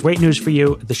 we've got some great news for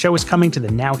you. The show is coming to the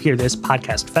Now Hear This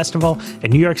podcast festival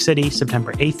in New York City,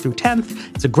 September 8th through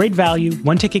 10th. It's a great value.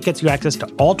 One ticket gets you access to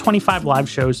all 25 live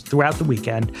shows throughout the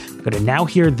weekend. Go to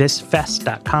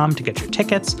nowhearthisfest.com to get your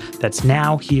tickets. That's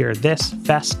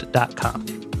nowhearthisfest.com.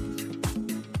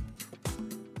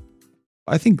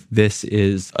 I think this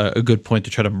is a good point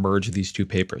to try to merge these two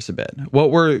papers a bit.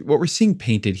 What we're seeing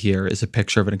painted here is a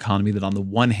picture of an economy that, on the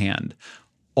one hand,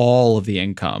 all of the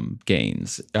income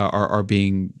gains are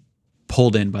being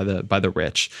pulled in by the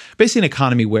rich. Basically, an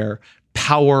economy where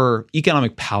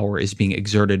economic power is being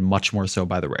exerted much more so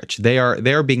by the rich. They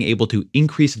are being able to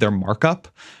increase their markup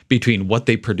between what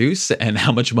they produce and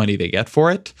how much money they get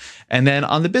for it. And then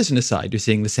on the business side, you're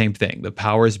seeing the same thing. The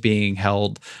power is being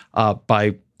held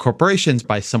by corporations,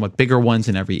 by somewhat bigger ones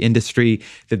in every industry,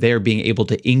 that they are being able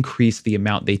to increase the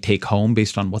amount they take home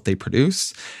based on what they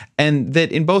produce. And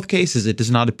that in both cases, it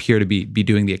does not appear to be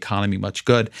doing the economy much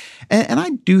good. And I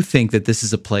do think that this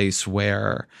is a place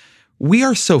where we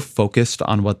are so focused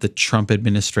on what the Trump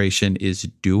administration is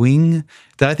doing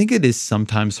that I think it is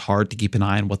sometimes hard to keep an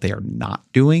eye on what they are not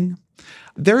doing.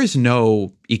 There is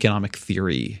no economic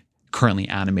theory currently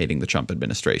animating the Trump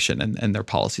administration and their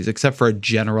policies, except for a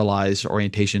generalized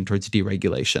orientation towards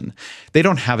deregulation. They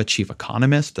don't have a chief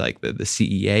economist, like the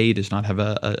CEA does not have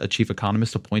a chief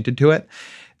economist appointed to it.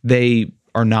 They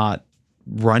are not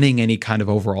running any kind of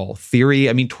overall theory.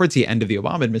 I mean, towards the end of the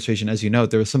Obama administration, as you know,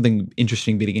 there was something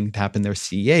interesting beginning to happen in their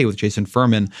CEA with Jason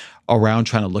Furman around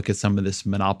trying to look at some of this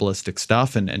monopolistic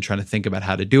stuff and trying to think about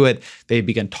how to do it. They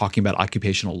began talking about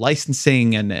occupational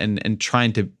licensing and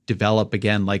trying to develop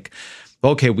again, like,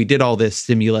 okay, we did all this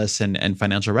stimulus and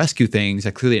financial rescue things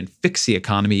that clearly didn't fix the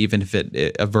economy, even if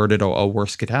it averted a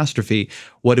worse catastrophe.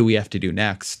 What do we have to do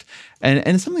next?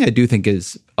 And something I do think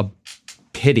is a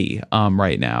pity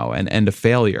right now and a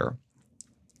failure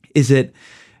is that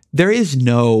there is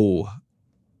no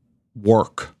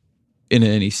work in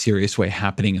any serious way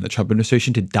happening in the Trump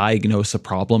administration to diagnose the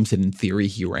problems that in theory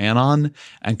he ran on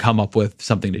and come up with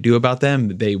something to do about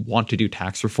them. They want to do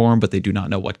tax reform, but they do not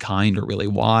know what kind or really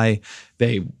why.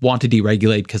 They want to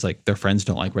deregulate because like their friends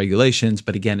don't like regulations,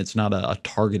 but again, it's not a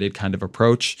targeted kind of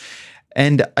approach.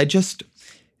 And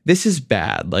this is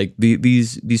bad. Like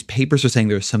these papers are saying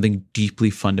there's something deeply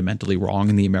fundamentally wrong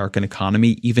in the American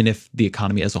economy, even if the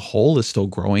economy as a whole is still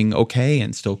growing okay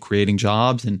and still creating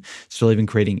jobs and still even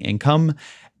creating income.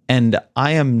 And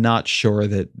I am not sure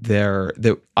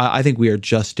that I think we are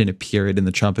just in a period in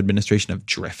the Trump administration of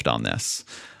drift on this.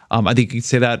 I think you could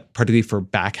say that particularly for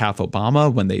back half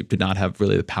Obama when they did not have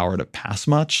really the power to pass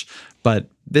much. But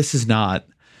this is not.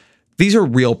 These are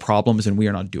real problems, and we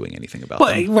are not doing anything about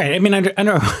them. Right. I mean, under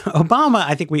Obama,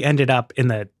 I think we ended up in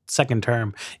the second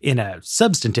term in a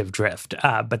substantive drift,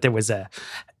 but there was a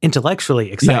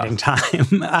intellectually exciting time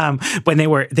when they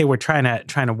were trying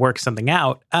to work something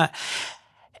out.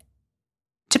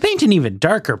 To paint an even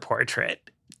darker portrait,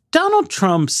 Donald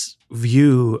Trump's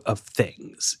view of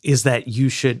things is that you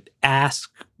should ask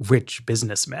rich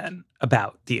businessmen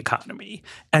about the economy,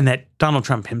 and that Donald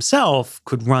Trump himself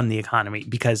could run the economy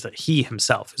because he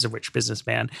himself is a rich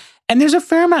businessman. And there's a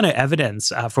fair amount of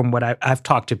evidence from what I've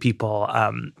talked to people,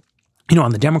 on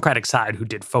the Democratic side who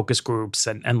did focus groups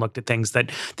and looked at things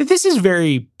that this is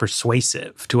very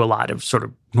persuasive to a lot of sort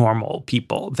of normal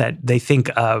people, that they think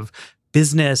of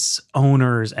business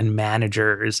owners and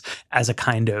managers as a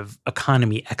kind of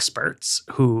economy experts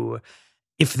who,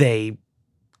 if they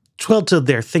tilted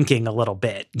their thinking a little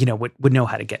bit, would know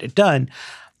how to get it done.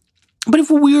 But if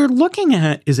what we're looking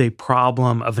at is a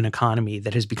problem of an economy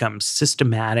that has become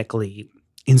systematically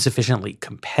insufficiently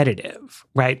competitive,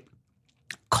 right?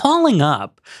 Calling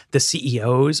up the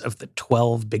CEOs of the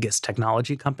 12 biggest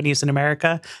technology companies in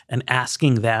America and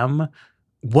asking them,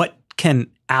 what can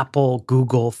Apple,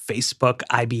 Google, Facebook,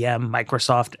 IBM,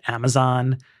 Microsoft,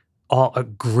 Amazon all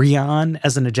agree on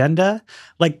as an agenda?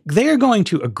 Like, they're going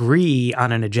to agree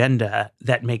on an agenda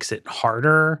that makes it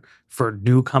harder for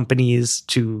new companies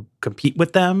to compete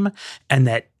with them and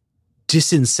that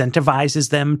disincentivizes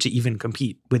them to even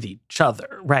compete with each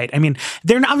other, right? I mean,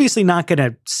 they're obviously not going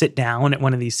to sit down at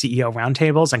one of these CEO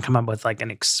roundtables and come up with like an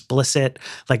explicit,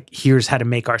 like, here's how to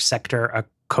make our sector a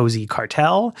cozy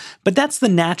cartel. But that's the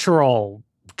natural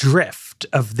drift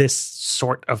of this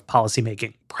sort of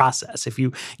policymaking process. If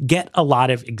you get a lot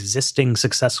of existing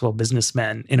successful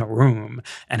businessmen in a room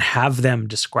and have them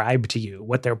describe to you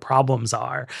what their problems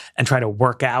are and try to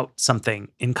work out something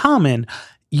in common,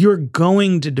 you're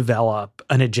going to develop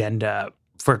an agenda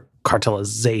for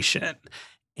cartelization.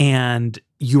 And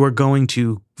you are going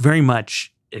to very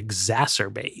much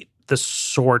exacerbate the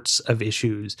sorts of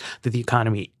issues that the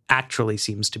economy actually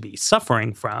seems to be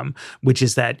suffering from, which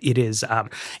is that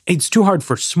it's too hard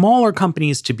for smaller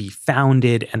companies to be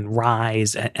founded and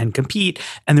rise and compete.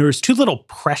 And there is too little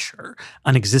pressure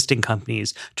on existing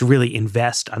companies to really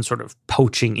invest on sort of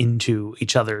poaching into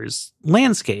each other's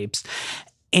landscapes.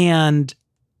 And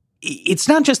it's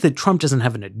not just that Trump doesn't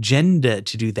have an agenda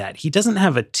to do that. He doesn't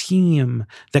have a team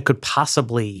that could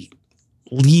possibly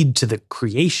lead to the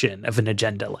creation of an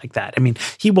agenda like that. I mean,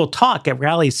 he will talk at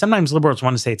rallies. Sometimes liberals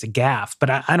want to say it's a gaffe, but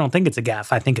I don't think it's a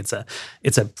gaffe. I think it's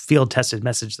a field-tested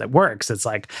message that works. It's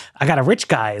like, I got a rich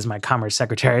guy as my commerce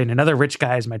secretary and another rich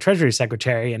guy as my treasury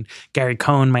secretary, and Gary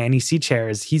Cohn, my NEC chair,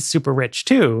 he's super rich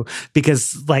too,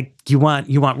 because like you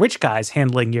want rich guys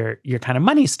handling your kind of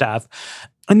money stuff.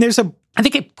 And there's I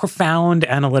think a profound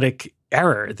analytic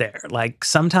error there. Like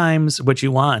sometimes what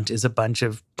you want is a bunch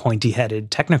of pointy-headed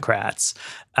technocrats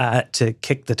to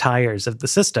kick the tires of the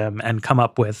system and come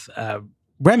up with a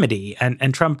remedy.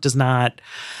 And Trump does not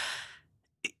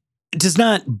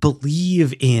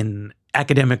believe in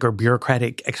academic or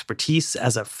bureaucratic expertise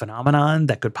as a phenomenon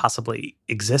that could possibly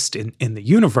exist in the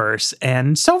universe.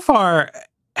 And so far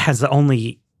has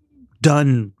only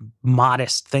done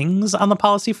modest things on the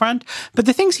policy front, but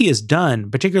the things he has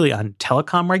done, particularly on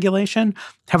telecom regulation,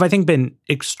 have, I think, been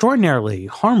extraordinarily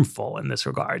harmful in this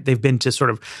regard. They've been to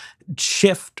sort of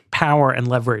shift power and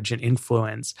leverage and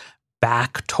influence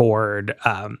back toward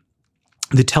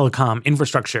the telecom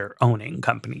infrastructure owning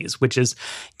companies, which is,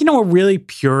 a really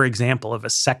pure example of a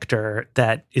sector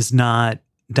that is not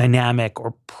dynamic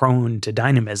or prone to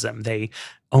dynamism. They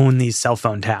own these cell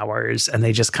phone towers and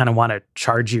they just kind of want to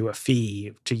charge you a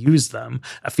fee to use them,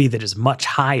 a fee that is much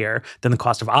higher than the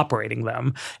cost of operating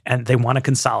them. And they want to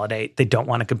consolidate. They don't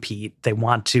want to compete. They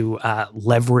want to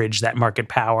leverage that market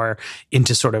power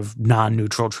into sort of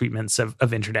non-neutral treatments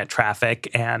of internet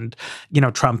traffic. And,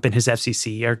 Trump and his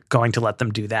FCC are going to let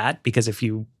them do that, because if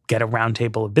you get a round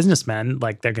table of businessmen,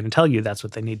 like, they're going to tell you that's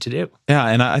what they need to do. Yeah,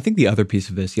 and I think the other piece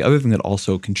of this, the other thing that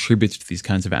also contributes to these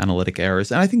kinds of analytic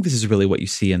errors, and I think this is really what you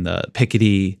see in the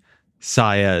Piketty,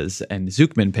 Saez, and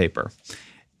Zucman paper,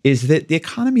 is that the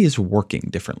economy is working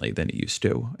differently than it used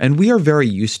to. And we are very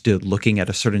used to looking at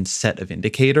a certain set of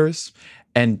indicators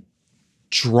and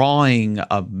drawing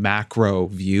a macro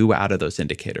view out of those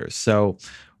indicators. So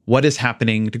what is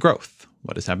happening to growth?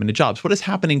 What is happening to jobs? What is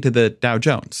happening to the Dow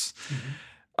Jones? Mm-hmm.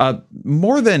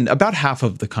 More than about half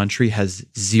of the country has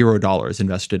 $0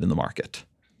 invested in the market.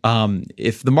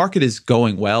 If the market is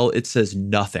going well, it says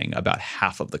nothing about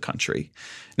half of the country.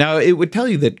 Now, it would tell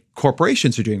you that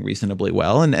corporations are doing reasonably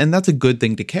well, and that's a good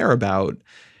thing to care about,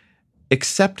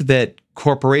 except that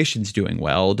corporations doing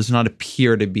well does not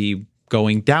appear to be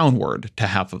going downward to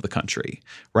half of the country,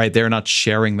 right? They're not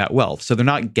sharing that wealth. So they're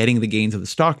not getting the gains of the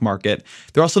stock market.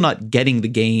 They're also not getting the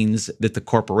gains that the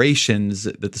corporations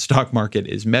that the stock market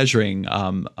is measuring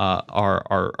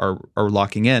are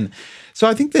locking in. So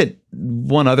I think that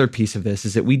one other piece of this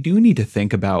is that we do need to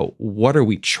think about what are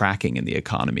we tracking in the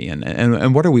economy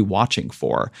and what are we watching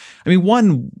for? I mean,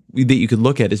 one that you could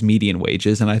look at is median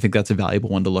wages, and I think that's a valuable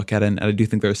one to look at. And I do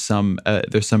think there's some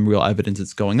real evidence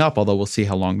it's going up, although we'll see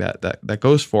how long that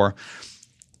goes for.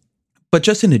 But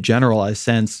just in a generalized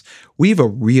sense, we have a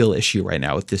real issue right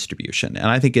now with distribution. And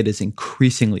I think it is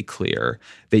increasingly clear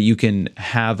that you can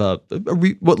have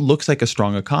what looks like a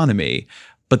strong economy,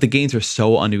 but the gains are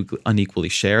so unequally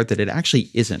shared that it actually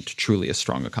isn't truly a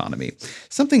strong economy.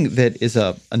 Something that is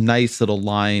a nice little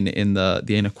line in the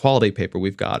inequality paper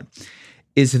we've got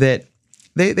is that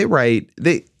they write,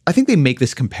 I think they make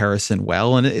this comparison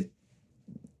well, and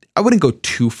I wouldn't go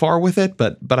too far with it,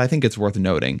 but I think it's worth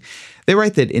noting. They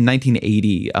write that in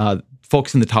 1980,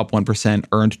 folks in the top 1%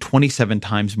 earned 27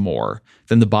 times more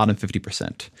than the bottom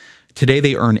 50%. Today,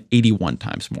 they earn 81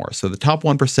 times more. So the top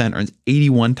 1% earns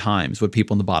 81 times what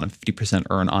people in the bottom 50%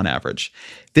 earn on average.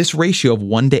 This ratio of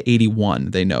 1 to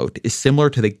 81, they note, is similar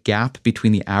to the gap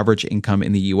between the average income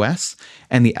in the U.S.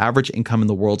 and the average income in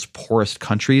the world's poorest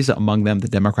countries, among them the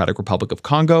Democratic Republic of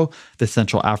Congo, the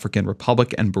Central African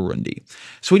Republic, and Burundi.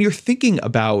 So when you're thinking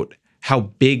about how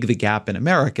big the gap in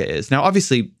America is, now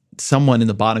obviously someone in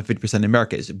the bottom 50% in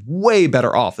America is way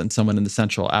better off than someone in the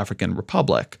Central African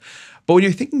Republic. But when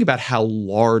you're thinking about how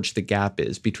large the gap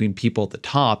is between people at the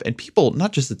top and people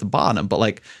not just at the bottom, but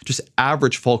like just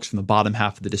average folks from the bottom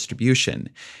half of the distribution,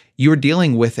 you're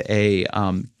dealing with a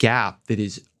gap that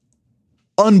is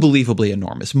unbelievably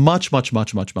enormous, much, much,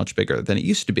 much, much, much bigger than it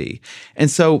used to be.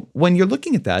 And so when you're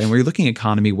looking at that and when you're looking at an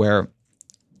economy where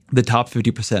the top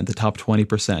 50%, the top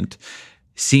 20%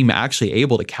 seem actually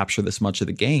able to capture this much of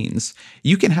the gains,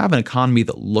 you can have an economy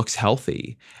that looks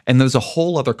healthy. And there's a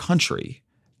whole other country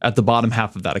at the bottom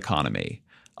half of that economy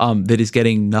that is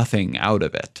getting nothing out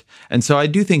of it. And so I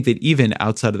do think that even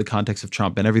outside of the context of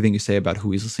Trump and everything you say about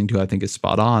who he's listening to, I think is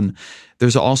spot on.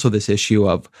 There's also this issue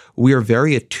of we are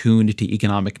very attuned to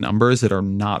economic numbers that are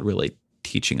not really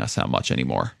teaching us that much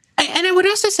anymore. And I would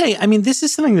also say, I mean, this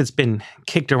is something that's been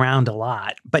kicked around a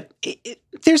lot, but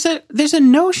there's a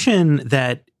notion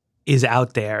that is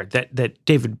out there that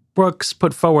David Brooks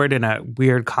put forward in a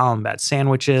weird column about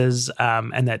sandwiches,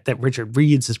 and that Richard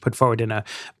Reeds has put forward in a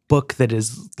book that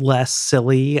is less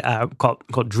silly,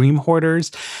 called Dream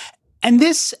Hoarders. And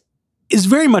this is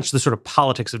very much the sort of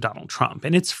politics of Donald Trump.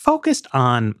 And it's focused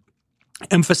on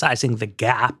emphasizing the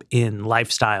gap in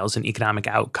lifestyles and economic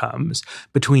outcomes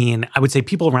between, I would say,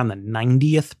 people around the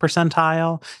 90th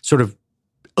percentile, sort of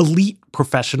elite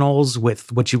professionals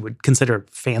with what you would consider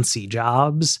fancy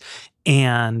jobs,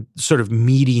 and sort of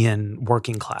median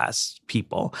working class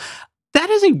people. That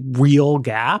is a real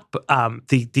gap.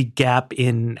 The gap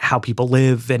in how people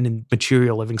live and in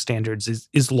material living standards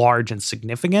is large and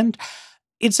significant.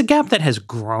 It's a gap that has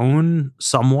grown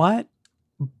somewhat,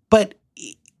 but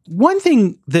one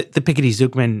thing that the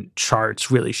Piketty-Zucman charts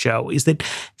really show is that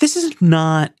this does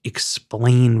not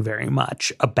explain very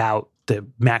much about the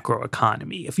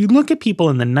macroeconomy. If you look at people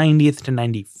in the 90th to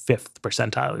 95th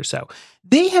percentile or so,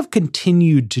 they have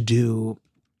continued to do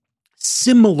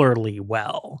similarly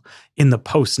well in the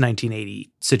post-1980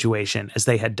 situation as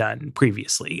they had done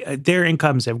previously. Their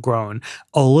incomes have grown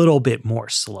a little bit more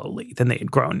slowly than they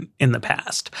had grown in the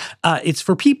past. It's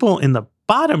for people in the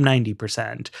bottom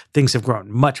 90%, things have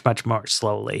grown much, much more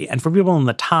slowly. And for people in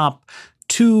the top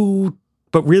 2,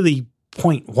 but really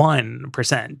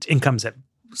 0.1%, incomes have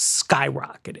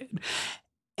skyrocketed.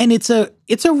 And it's a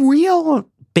real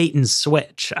bait and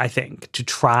switch, I think, to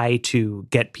try to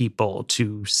get people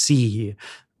to see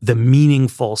the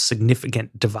meaningful,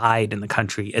 significant divide in the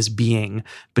country as being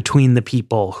between the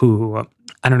people who,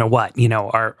 I don't know what,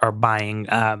 are buying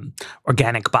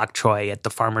organic bok choy at the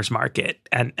farmer's market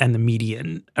and the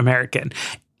median American.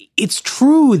 It's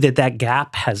true that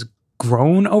gap has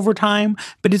grown over time,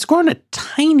 but it's grown a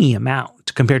tiny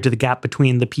amount compared to the gap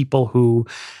between the people who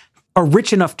are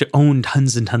rich enough to own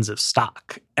tons and tons of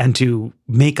stock and to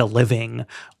make a living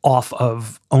off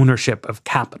of ownership of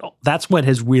capital. That's what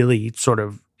has really sort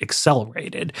of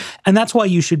accelerated. And that's why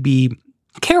you should be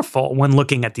careful when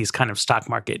looking at these kind of stock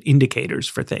market indicators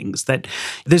for things. That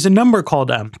there's a number called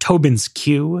Tobin's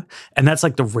Q, and that's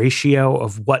like the ratio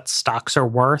of what stocks are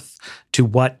worth to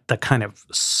what the kind of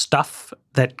stuff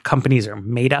that companies are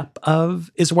made up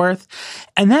of is worth.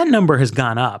 And that number has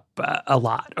gone up a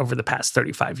lot over the past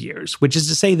 35 years, which is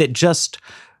to say that just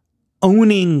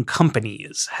owning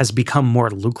companies has become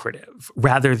more lucrative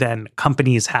rather than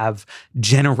companies have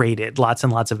generated lots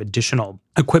and lots of additional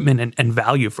equipment and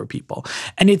value for people.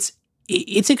 And it's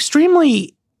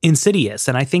extremely insidious,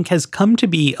 and I think has come to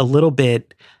be a little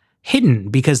bit hidden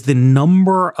because the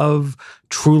number of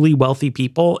truly wealthy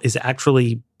people is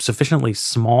actually sufficiently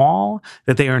small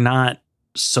that they are not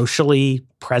socially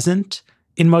present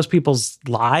in most people's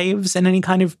lives in any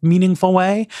kind of meaningful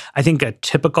way. I think a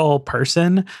typical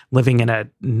person living in a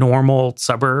normal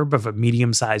suburb of a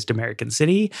medium-sized American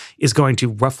city is going to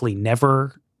roughly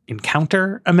never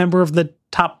encounter a member of the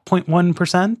top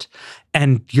 0.1%.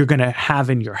 And you're going to have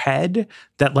in your head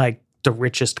that like the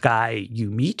richest guy you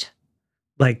meet,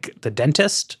 like the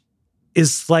dentist,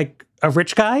 is like a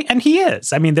rich guy, and he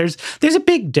is. I mean, there's a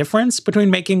big difference between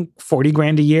making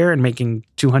 $40,000 a year and making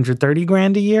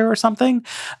 $230,000 a year or something.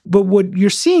 But what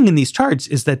you're seeing in these charts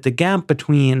is that the gap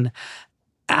between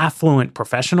affluent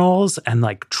professionals and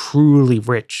like truly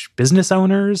rich business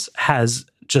owners has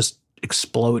just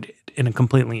exploded in a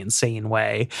completely insane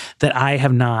way that I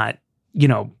have not,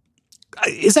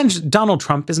 essentially Donald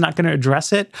Trump is not going to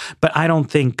address it, but I don't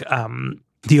think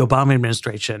the Obama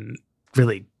administration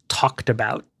really talked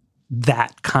about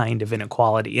that kind of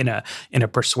inequality in a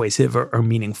persuasive or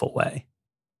meaningful way.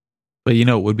 But it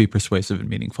would be persuasive and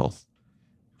meaningful.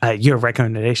 Your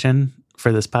recommendation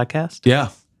for this podcast? Yeah.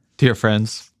 To your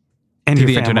friends. And to your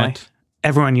the family. internet.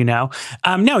 Everyone you know.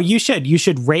 No, you should. You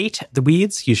should rate The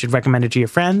Weeds. You should recommend it to your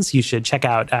friends. You should check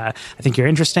out, I think you're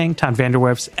interesting, Tom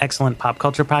Vanderwerf's excellent pop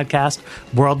culture podcast,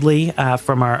 Worldly,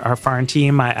 from our foreign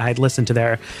team. I listened to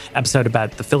their episode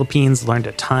about the Philippines, learned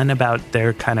a ton about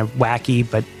their kind of wacky,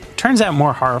 but turns out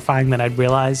more horrifying than I'd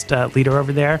realized, leader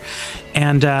over there.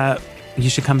 And you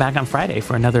should come back on Friday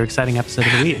for another exciting episode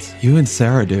of The Weeds. You and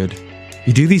Sarah, dude.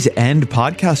 You do these end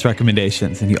podcast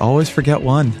recommendations, and you always forget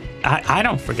one. I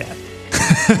don't forget.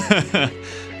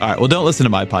 All right. Well, don't listen to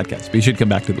my podcast, but you should come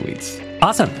back to The Weeds.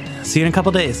 Awesome. See you in a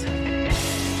couple days.